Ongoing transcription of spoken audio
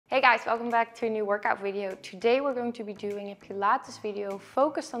Hey guys, welcome back to a new workout video. Today we're going to be doing a Pilates video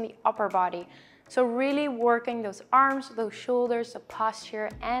focused on the upper body. So really working those arms, those shoulders, the posture,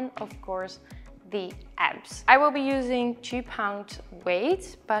 and of course the abs. I will be using 2-pound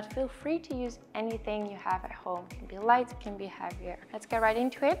weight, but feel free to use anything you have at home. It can be light, it can be heavier. Let's get right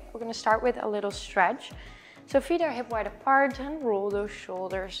into it. We're gonna start with a little stretch. So feet are hip wide apart and roll those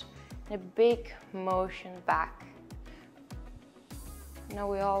shoulders in a big motion back. I know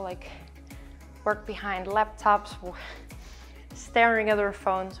we all work behind laptops, staring at our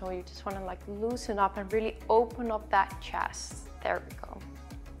phones, so you just want to loosen up and really open up that chest. There we go.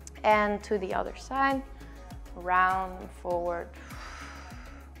 And to the other side, round and forward.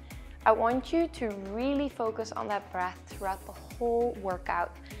 I want you to really focus on that breath throughout the whole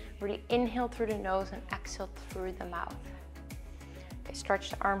workout. Really inhale through the nose and exhale through the mouth. Okay, stretch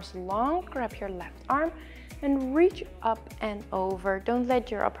the arms long, grab your left arm and reach up and over. Don't let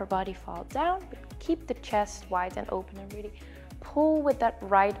your upper body fall down, but keep the chest wide and open and really pull with that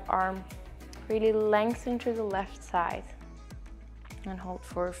right arm. Really lengthen to the left side. And hold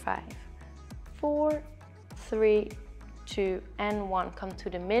for 5, 4, 3, 2, and 1. Come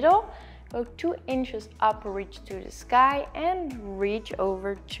to the middle. Go 2 inches up, reach to the sky and reach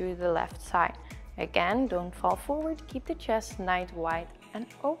over to the left side. Again, don't fall forward. Keep the chest nice, wide and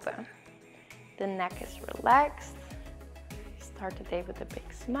open. The neck is relaxed. Start the day with a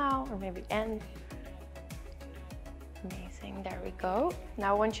big smile or maybe end. Amazing, there we go.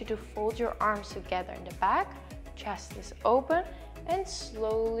 Now I want you to fold your arms together in the back. Chest is open and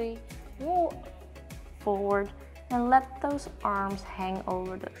slowly roll forward and let those arms hang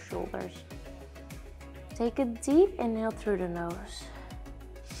over the shoulders. Take a deep inhale through the nose.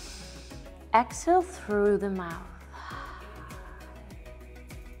 Exhale through the mouth.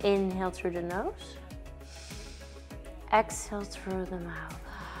 Inhale through the nose. Exhale through the mouth.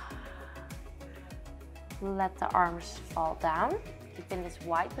 Let the arms fall down. Keep in this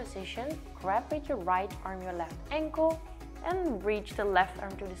wide position. Grab with your right arm your left ankle and reach the left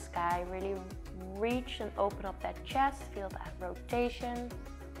arm to the sky. Really reach and open up that chest. Feel that rotation.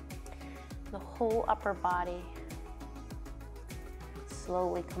 The whole upper body.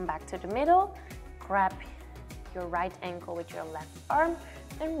 Slowly come back to the middle. Grab your right ankle with your left arm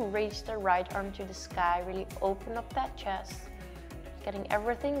and reach the right arm to the sky. Really open up that chest, getting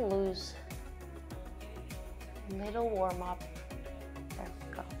everything loose. Little warm up. There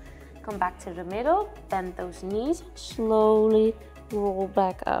we go. Come back to the middle, bend those knees, slowly roll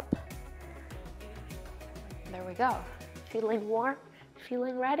back up. There we go. Feeling warm?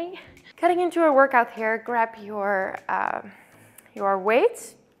 Feeling ready? Getting into our workout here, grab your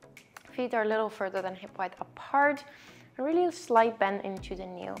weights. Feet are a little further than hip wide apart. And really a slight bend into the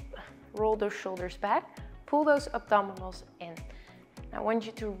knee. Roll those shoulders back. Pull those abdominals in. I want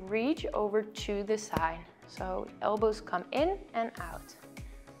you to reach over to the side. So elbows come in and out.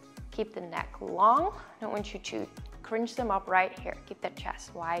 Keep the neck long. I want you to crunch them up right here. Keep that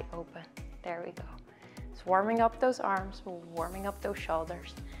chest wide open. There we go. It's warming up those arms, warming up those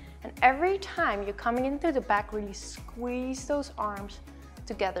shoulders. And every time you're coming into the back, really squeeze those arms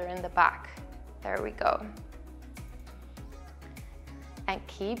together in the back. There we go. And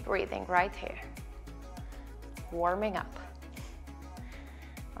keep breathing right here. Warming up.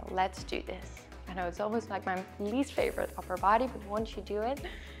 Now let's do this. I know it's almost like my least favorite upper body, but once you do it,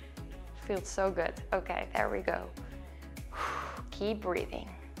 it feels so good. Okay, there we go. Keep breathing.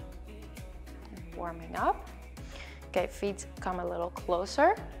 Warming up. Okay, feet come a little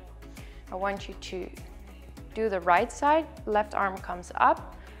closer. I want you to do the right side, left arm comes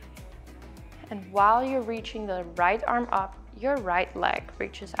up. And while you're reaching the right arm up, your right leg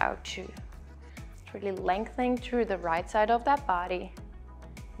reaches out too. It's really lengthening through the right side of that body.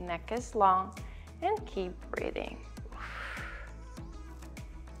 Neck is long and keep breathing.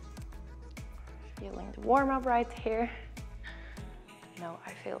 Feeling the warm up right here. No,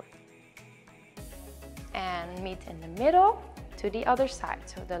 I feel it. And meet in the middle to the other side.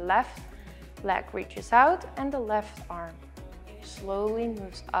 So the left leg reaches out and the left arm slowly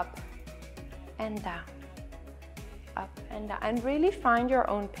moves up and down, up and down. And really find your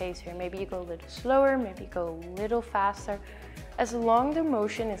own pace here. Maybe you go a little slower, maybe go a little faster. As long the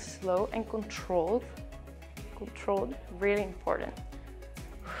motion is slow and controlled, really important.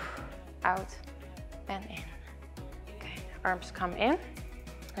 Out and in. Okay, arms come in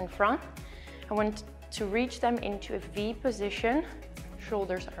and front. I want to reach them into a V position.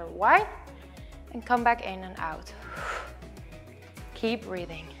 Shoulders are wide and come back in and out. Keep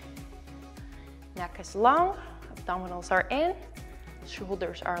breathing. Neck is long, abdominals are in,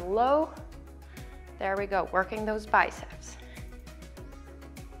 shoulders are low. There we go, working those biceps.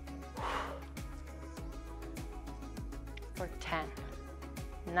 10,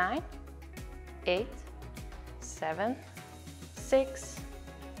 9, 8, 7, 6,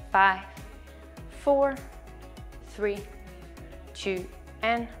 5, 4, 3, 2,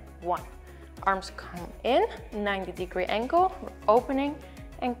 and 1. Arms come in, 90-degree angle, we're opening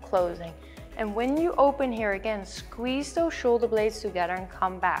and closing. And when you open here again, squeeze those shoulder blades together and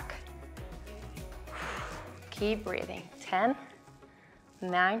come back. Keep breathing. 10,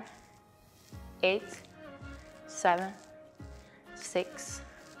 9, 8, 7, 6,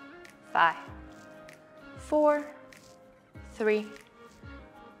 5, 4, 3,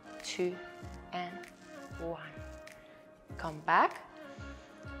 2, and 1. Come back.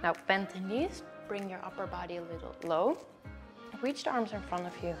 Now bend the knees, bring your upper body a little low. Reach the arms in front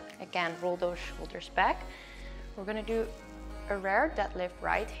of you. Again, roll those shoulders back. We're gonna do a rare deadlift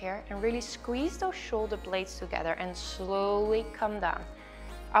right here and really squeeze those shoulder blades together and slowly come down.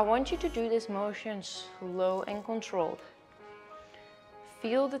 I want you to do this motion slow and controlled.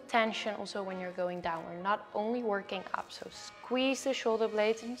 Feel the tension also when you're going down. We're not only working up, so squeeze the shoulder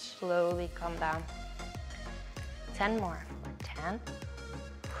blades and slowly come down. 10 more. 10.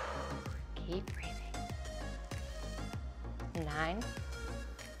 Keep breathing. 9,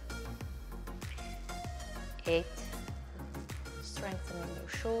 8, strengthening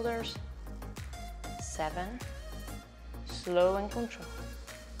those shoulders. 7, slow and control.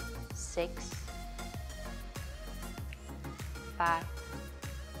 6, 5,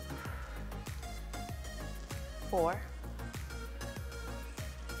 4,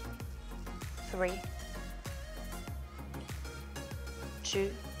 3,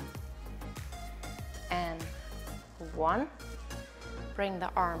 2, and 1. Bring the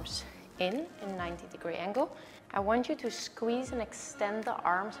arms in 90-degree angle. I want you to squeeze and extend the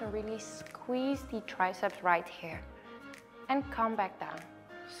arms and really squeeze the triceps right here. And come back down.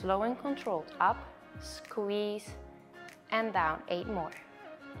 Slow and controlled. Up, squeeze, and down. 8 more.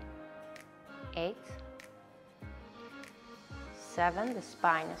 8, 7, the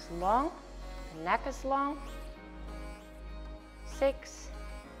spine is long, the neck is long. 6,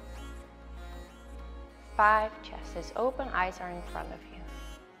 5, chest is open, eyes are in front of you.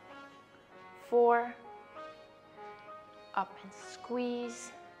 4, up and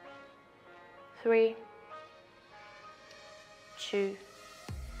squeeze. 3, 2,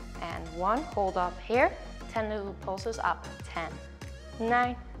 and 1. Hold up here. 10 little pulses up. 10,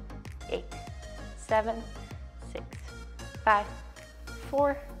 9, 8, 7, 6, 5,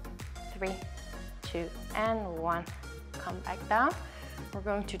 4, 3, 2, and 1. Come back down. We're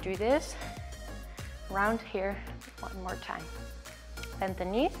going to do this round here one more time. Bend the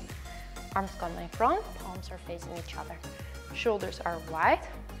knees, arms come in front, palms are facing each other. Shoulders are wide.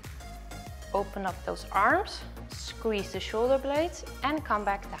 Open up those arms, squeeze the shoulder blades, and come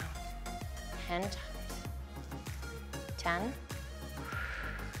back down. 10 times. 10.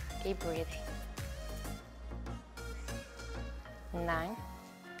 Keep breathing. 9.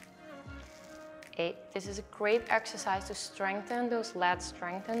 8. This is a great exercise to strengthen those lats,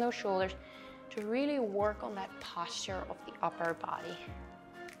 strengthen those shoulders, to really work on that posture of the upper body.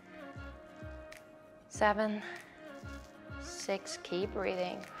 7, 6, keep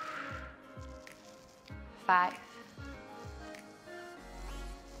breathing. 5,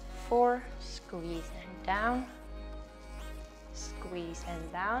 4, squeeze and down. Squeeze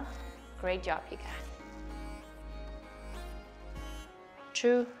and down. Great job, you guys.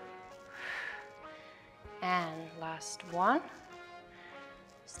 2, and last 1.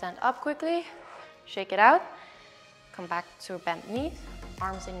 Stand up quickly, shake it out. Come back to bent knees,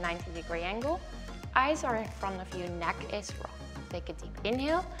 arms in 90-degree angle. Eyes are in front of you, neck is round. Take a deep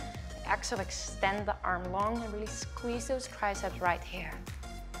inhale. Exhale, extend the arm long and really squeeze those triceps right here.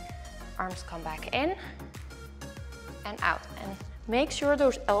 Arms come back in and out. And make sure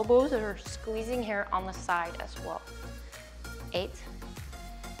those elbows are squeezing here on the side as well. 8,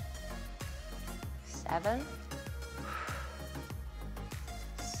 7,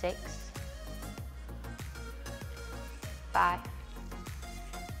 6, 5,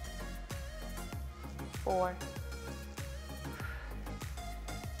 4,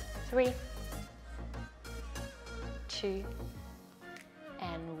 3, 2,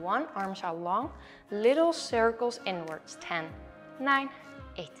 and 1. Arms are long. Little circles inwards. 10, 9,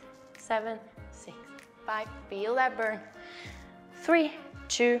 8, 7, 6, 5. Feel that burn. 3,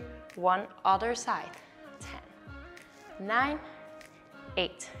 2, 1. Other side. 10, 9,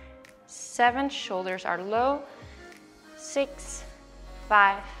 8, 7. Shoulders are low. 6,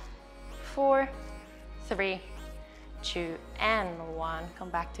 5, 4, 3, 2, and 1. Come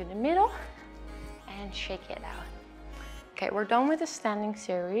back to the middle and shake it out. Okay, we're done with the standing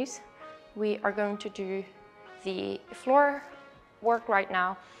series. We are going to do the floor work right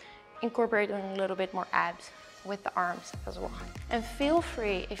now, incorporating a little bit more abs with the arms as well. And feel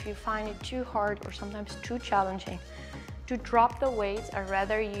free, if you find it too hard or sometimes too challenging, to drop the weights. I'd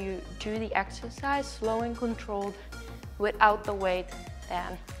rather you do the exercise slow and controlled without the weight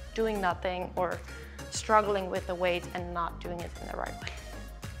than doing nothing or struggling with the weights and not doing it in the right way.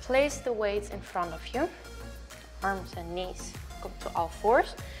 Place the weights in front of you, arms and knees go to all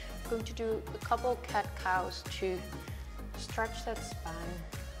fours. We're going to do a couple cat-cows to stretch that spine.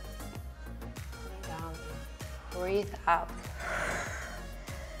 Coming down, breathe out.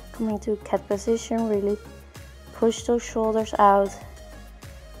 Coming to cat position, really push those shoulders out.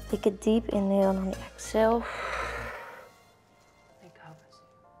 Take a deep inhale on the exhale.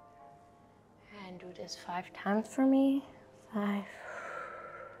 And do this 5 times for me. 5.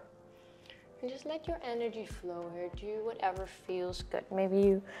 And just let your energy flow here. Do whatever feels good. Maybe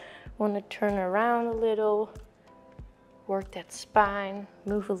you want to turn around a little, work that spine,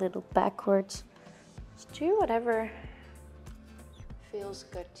 move a little backwards. Just do whatever feels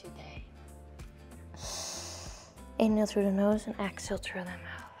good today. Inhale through the nose and exhale through the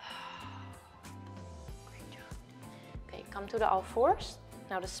mouth. Great job. Okay, come to the all fours.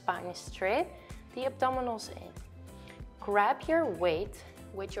 Now the spine is straight, the abdominals in. Grab your weight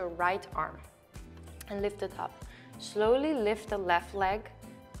with your right arm and lift it up. Slowly lift the left leg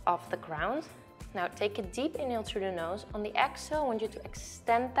off the ground. Now take a deep inhale through the nose. On the exhale, I want you to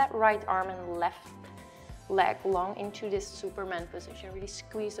extend that right arm and left leg long into this Superman position. Really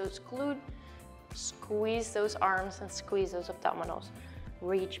squeeze those glutes, squeeze those arms and squeeze those abdominals.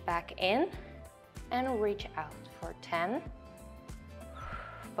 Reach back in and reach out for 10.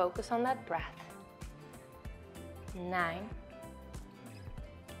 Focus on that breath. 9,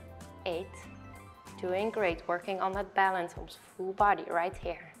 8, doing great, working on that balance, almost full body right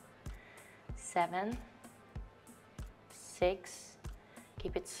here. 7, 6,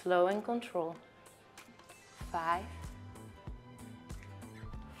 keep it slow and controlled. 5,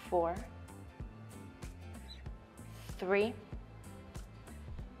 4, 3,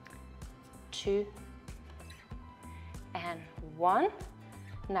 2, and 1.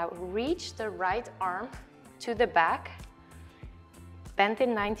 Now reach the right arm to the back, bend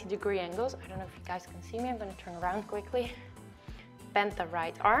in 90-degree angles. I don't know if you guys can see me. I'm going to turn around quickly. Bend the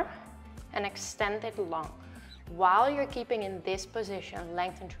right arm and extend it long. While you're keeping in this position,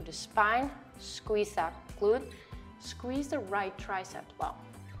 lengthen through the spine, squeeze that glute, squeeze the right tricep long.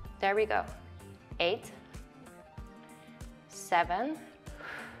 There we go. 8, 7,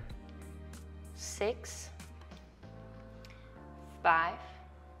 6, 5,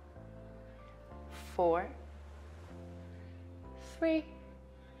 4, 3,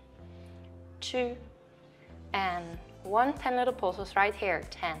 2, and 1. 10 little pulses right here.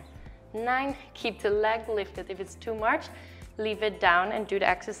 10, 9, keep the leg lifted. If it's too much, leave it down and do the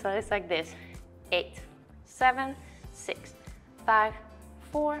exercise like this. 8, 7, 6, 5,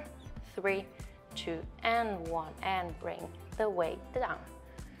 4, 3, 2, and 1. And bring the weight down.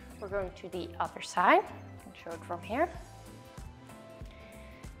 We're going to the other side. I'll show it from here.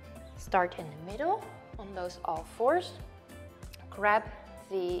 Start in the middle on those all fours. Grab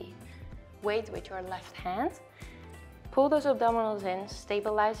the weight with your left hand. Pull those abdominals in,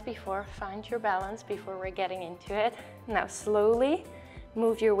 stabilize before, find your balance before we're getting into it. Now slowly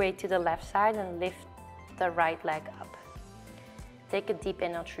move your weight to the left side and lift the right leg up. Take a deep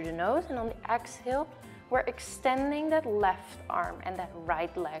inhale through the nose, and on the exhale, we're extending that left arm and that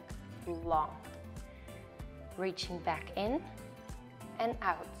right leg long. Reaching back in and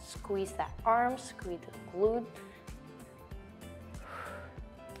out. Squeeze that arm, squeeze the glute.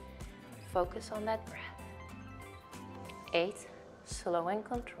 Focus on that breath. 8, slow and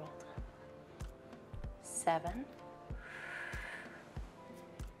controlled. 7,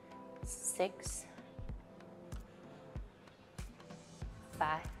 6,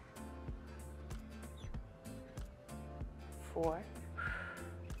 5, 4,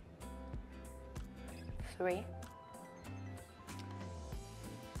 3,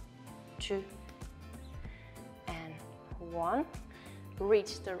 2, and 1.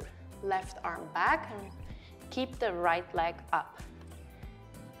 Reach the left arm back and keep the right leg up.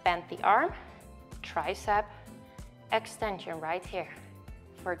 Bend the arm, tricep, extension right here.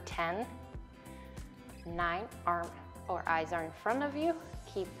 For 10, 9, arm or eyes are in front of you.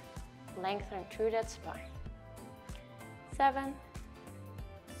 Keep lengthening through that spine. 7,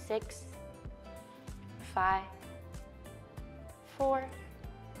 6, 5, 4,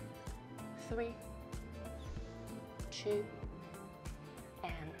 3, 2,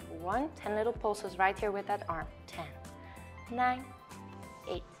 and 1. 10 little pulses right here with that arm. 10, 9,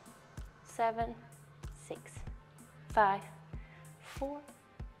 8, 7, 6, 5, 4,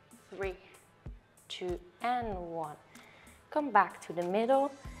 3, 2, and 1. Come back to the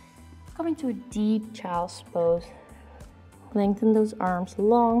middle. Come into a deep child's pose. Lengthen those arms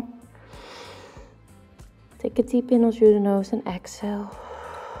long. Take a deep inhale through the nose and exhale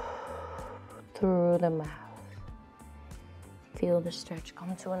through the mouth. Feel the stretch.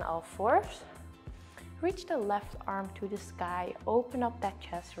 Come to an all fours. Reach the left arm to the sky. Open up that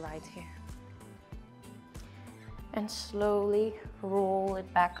chest right here. And slowly roll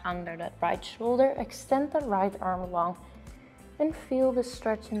it back under that right shoulder. Extend the right arm long. And feel the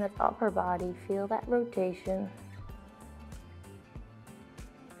stretch in that upper body. Feel that rotation.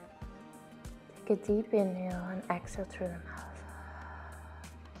 Take a deep inhale and exhale through the mouth.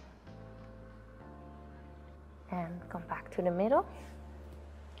 And come back to the middle.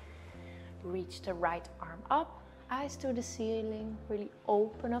 Reach the right arm up, eyes to the ceiling. Really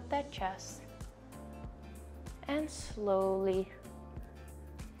open up that chest. And slowly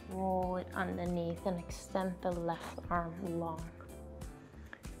roll it underneath and extend the left arm long.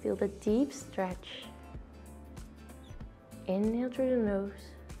 Feel the deep stretch. Inhale through the nose.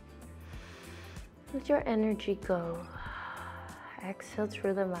 Let your energy go. Exhale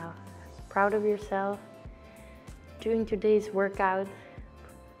through the mouth. Proud of yourself. Doing today's workout.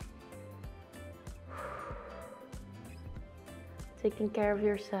 Taking care of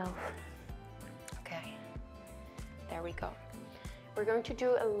yourself. Okay, there we go. We're going to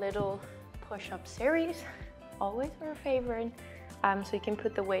do a little push-up series. Always our favorite. So you can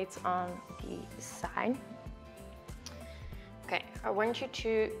put the weights on the side. Okay, I want you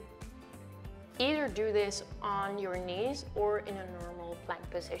to either do this on your knees or in a normal plank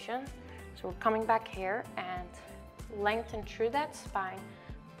position. So we're coming back here and lengthen through that spine.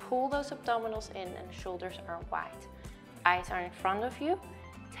 Pull those abdominals in and the shoulders are wide. Eyes are in front of you.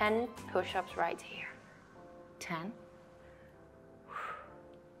 10 push-ups right here. 10.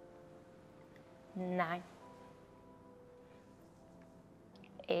 9.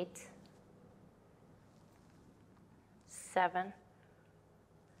 8. 7.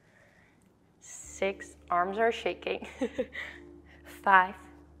 6. Arms are shaking. 5.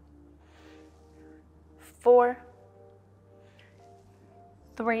 4.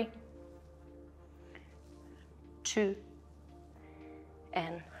 3. 2.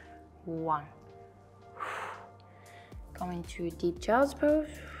 And 1. Come into a deep child's pose.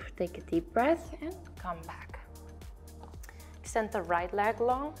 Take a deep breath and come back. Extend the right leg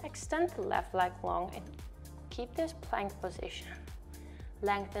long, extend the left leg long, and keep this plank position.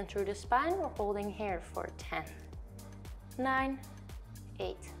 Lengthen through the spine. We're holding here for 10, 9,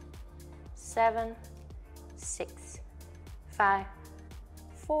 8, 7, 6, 5,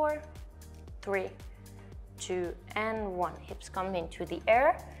 4, 3, 2, and 1. Hips come into the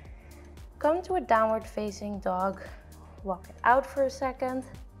air. Come to a downward facing dog. Walk it out for a second.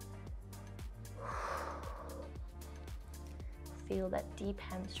 Feel that deep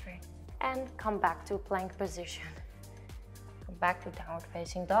hamstring. And come back to a plank position. Come back to downward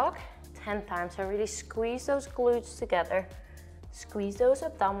facing dog. 10 times. So really squeeze those glutes together. Squeeze those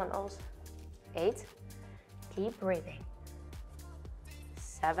abdominals. 8. Keep breathing.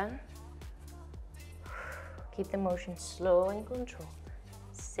 7. Keep the motion slow and controlled.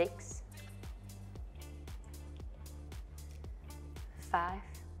 6. 5.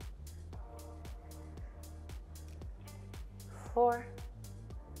 4.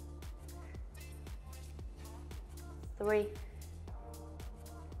 3.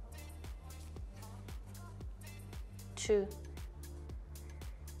 2.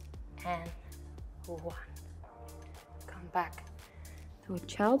 And 1. Come back to a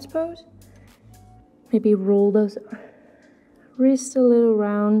child's pose. Maybe roll those wrists a little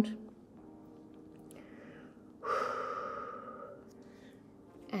round.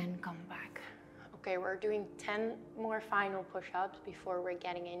 And come back. Okay, we're doing 10 more final push-ups before we're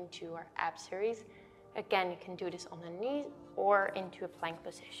getting into our ab series. Again, you can do this on the knees or into a plank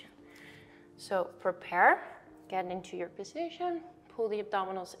position. So prepare, get into your position, pull the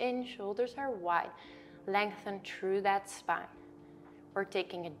abdominals in, shoulders are wide, lengthen through that spine. We're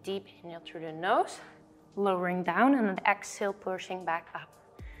taking a deep inhale through the nose, lowering down, and an exhale, pushing back up.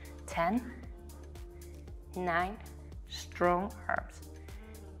 10, 9, strong arms.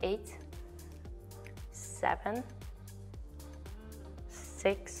 8, 7,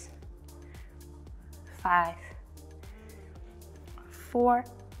 6, 5, 4,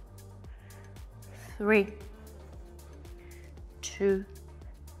 3, 2,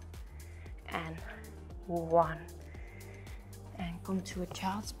 and 1. And come to a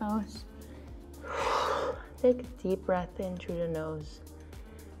child's pose. Take a deep breath in through the nose.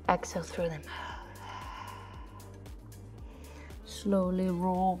 Exhale through the mouth. slowly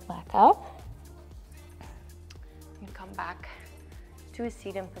roll back up and come back to a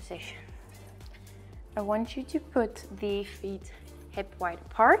seated position. I want you to put the feet hip wide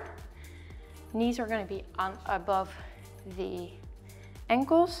apart. Knees are going to be on above the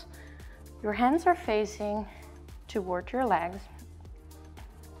ankles. Your hands are facing toward your legs.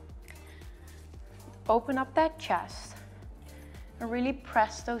 Open up that chest and really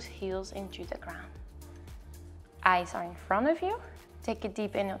press those heels into the ground. Eyes are in front of you. Take a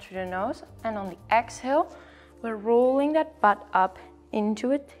deep inhale through the nose, and on the exhale, we're rolling that butt up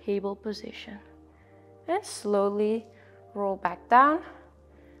into a table position. And slowly roll back down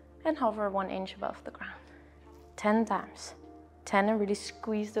and hover 1 inch above the ground. 10 times. 10, and really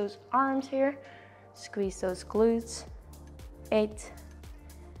squeeze those arms here. Squeeze those glutes. 8,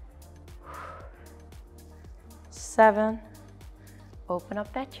 7, open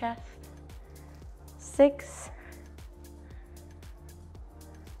up that chest. 6,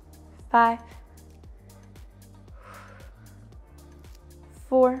 5,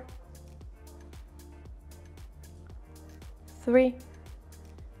 4, 3,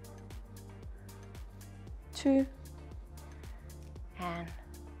 2, and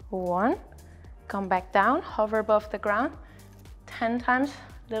 1. Come back down, hover above the ground. 10 times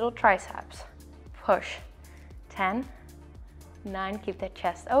little triceps. Push. 10, 9, keep that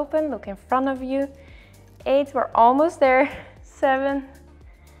chest open, look in front of you. 8, we're almost there. 7,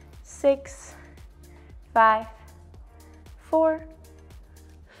 6, 5, 4,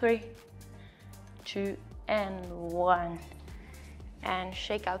 3, 2, and 1. And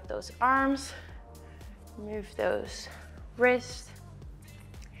shake out those arms, move those wrists,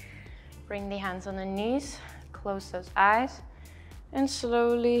 bring the hands on the knees, close those eyes, and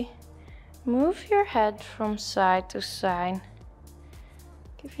slowly move your head from side to side.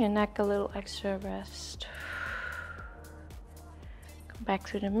 Give your neck a little extra rest. Come back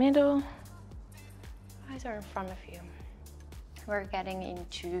to the middle. Eyes are in front of you. We're getting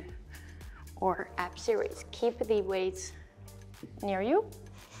into our ab series. Keep the weights near you.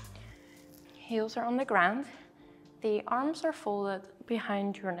 Heels are on the ground. The arms are folded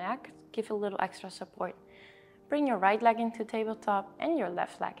behind your neck. Give a little extra support. Bring your right leg into tabletop and your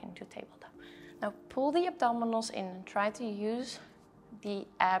left leg into tabletop. Now pull the abdominals in and try to use the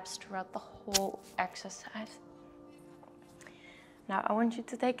abs throughout the whole exercise. Now I want you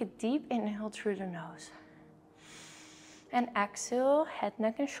to take a deep inhale through the nose. And exhale, head,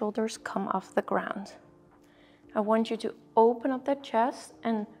 neck, and shoulders come off the ground. I want you to open up that chest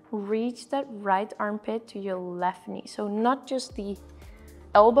and reach that right armpit to your left knee. So not just the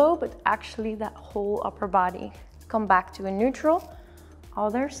elbow, but actually that whole upper body. Come back to a neutral,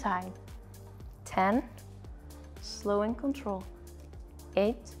 other side. 10, slow and control.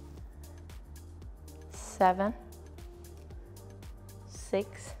 8, 7,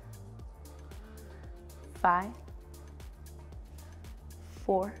 6, 5,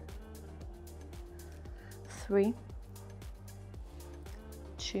 4, 3,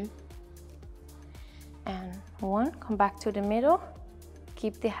 2, and 1. Come back to the middle.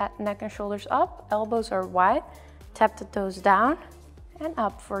 Keep the head, neck, and shoulders up. Elbows are wide. Tap the toes down and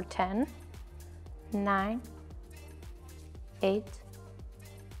up for 10, 9, 8,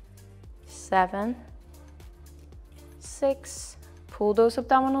 7, 6. Pull those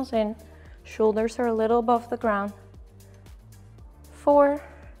abdominals in. Shoulders are a little above the ground. 4,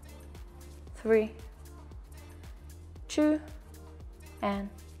 3, 2, and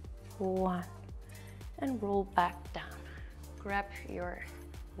 1. And roll back down. Grab your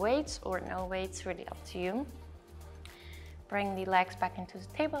weights or no weights, really up to you. Bring the legs back into the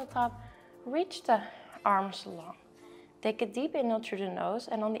tabletop. Reach the arms long. Take a deep inhale through the nose,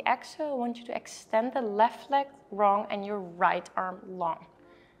 and on the exhale, I want you to extend the left leg long and your right arm long.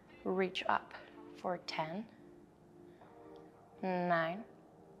 Reach up for 10, 9,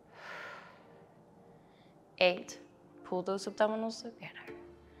 8. Pull those abdominals together.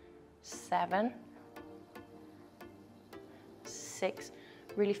 7, 6.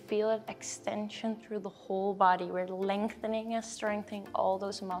 Really feel an extension through the whole body. We're lengthening and strengthening all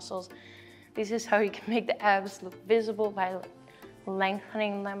those muscles. This is how you can make the abs look visible, by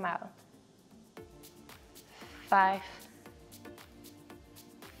lengthening them out. 5,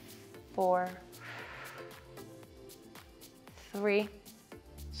 4, 3,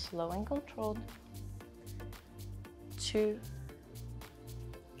 slow and controlled. 2,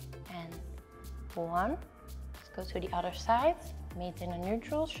 and 1. Let's go to the other side. Meet in a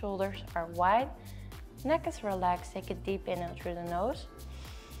neutral, shoulders are wide, neck is relaxed. Take a deep inhale through the nose.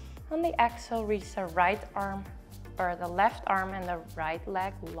 On the exhale, reach the right arm or the left arm and the right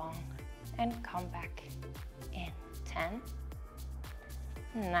leg long and come back in. 10,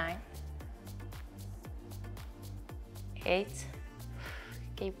 9, 8,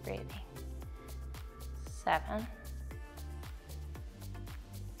 keep breathing, 7,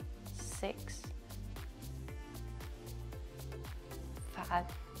 6, 5,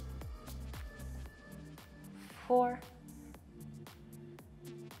 4,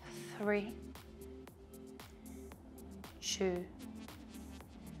 3, 2,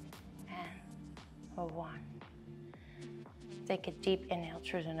 and 1. Take a deep inhale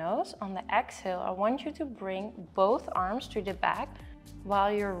through the nose. On the exhale, I want you to bring both arms to the back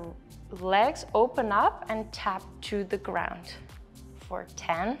while your legs open up and tap to the ground. For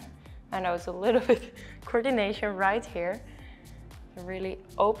 10, I know it's a little bit coordination right here. Really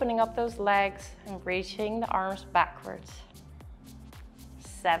opening up those legs and reaching the arms backwards.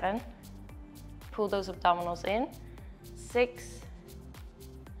 7, pull those abdominals in. 6,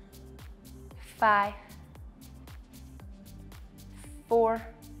 5, 4,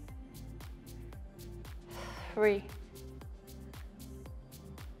 3,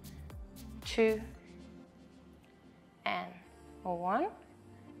 2, and 1.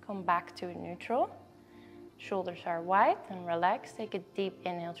 Come back to neutral. Shoulders are wide and relaxed. Take a deep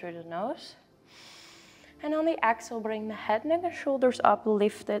inhale through the nose. And on the exhale, bring the head, neck, and shoulders up,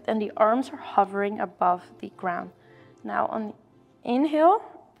 lifted, and the arms are hovering above the ground. Now on the inhale,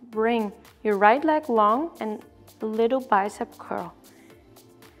 bring your right leg long and a little bicep curl.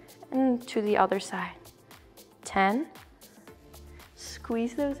 And to the other side. 10.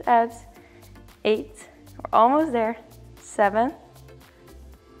 Squeeze those abs. 8. We're almost there. 7,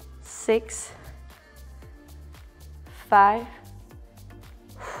 6, 5,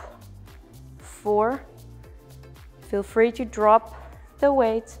 4. Feel free to drop the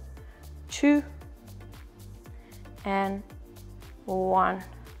weight. 2, and 1.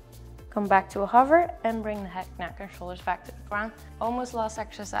 Come back to a hover and bring the head, neck, and shoulders back to the ground. Almost last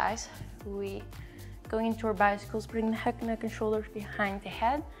exercise. We going into our bicycles, bring the head, neck, and shoulders behind the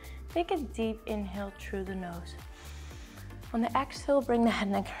head. Take a deep inhale through the nose. On the exhale, bring the head,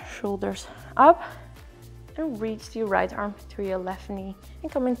 neck, and shoulders up and reach the right arm to your left knee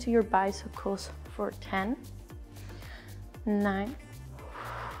and come into your bicycles for 10, 9.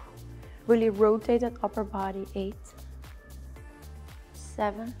 Really rotate that upper body. 8,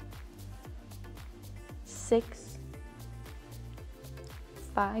 7, 6,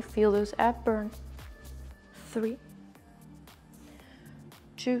 5, feel those abs burn. 3,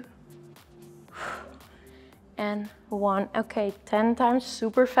 2, and 1. Okay, 10 times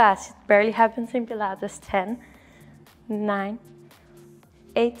super fast. It barely happens in Pilates. 10, 9,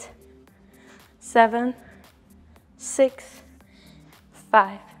 8, 7, 6,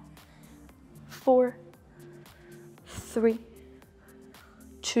 5, 4, 3,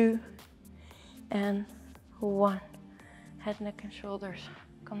 2, and 1. Head, neck, and shoulders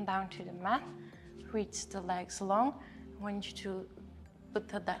come down to the mat. Reach the legs long. I want you to put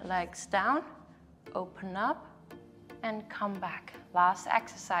the legs down, open up, and come back. Last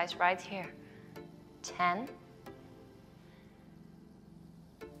exercise right here. 10,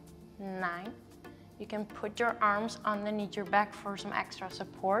 9. You can put your arms underneath your back for some extra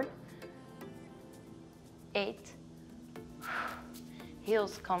support. 8.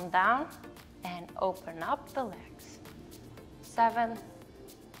 Heels come down and open up the legs. 7,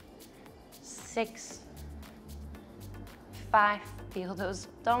 6, 5, feel those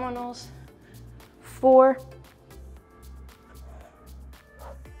abdominals. 4,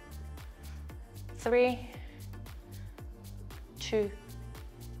 3, 2,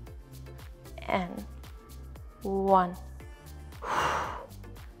 and 1.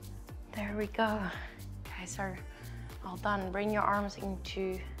 There we go. Guys are all done. Bring your arms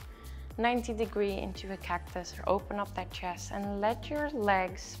into 90 degree into a cactus, or open up that chest and let your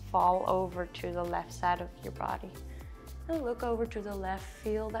legs fall over to the left side of your body. And look over to the left,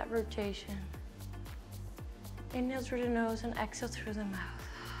 feel that rotation. Inhale through the nose and exhale through the mouth.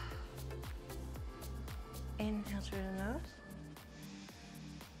 Inhale through the nose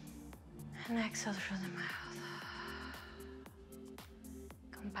and exhale through the mouth.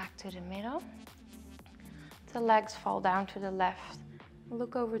 Come back to the middle. The legs fall down to the left.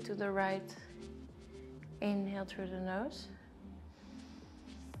 Look over to the right. Inhale through the nose.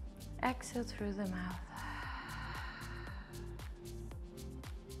 Exhale through the mouth.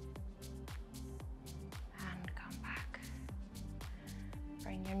 And come back.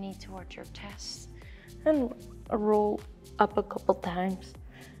 Bring your knee towards your chest and roll up a couple times.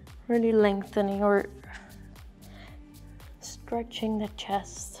 Really lengthening or stretching the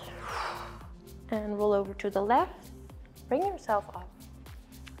chest. And roll over to the left. Bring yourself up.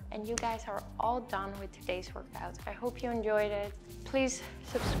 and you guys are all done with today's workout. I hope you enjoyed it. Please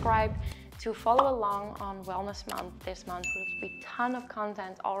subscribe to follow along on Wellness Month. This month will be a ton of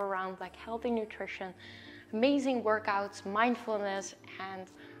content all around, like healthy nutrition, amazing workouts, mindfulness, and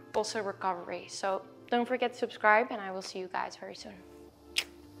also recovery. So don't forget to subscribe, and I will see you guys very soon.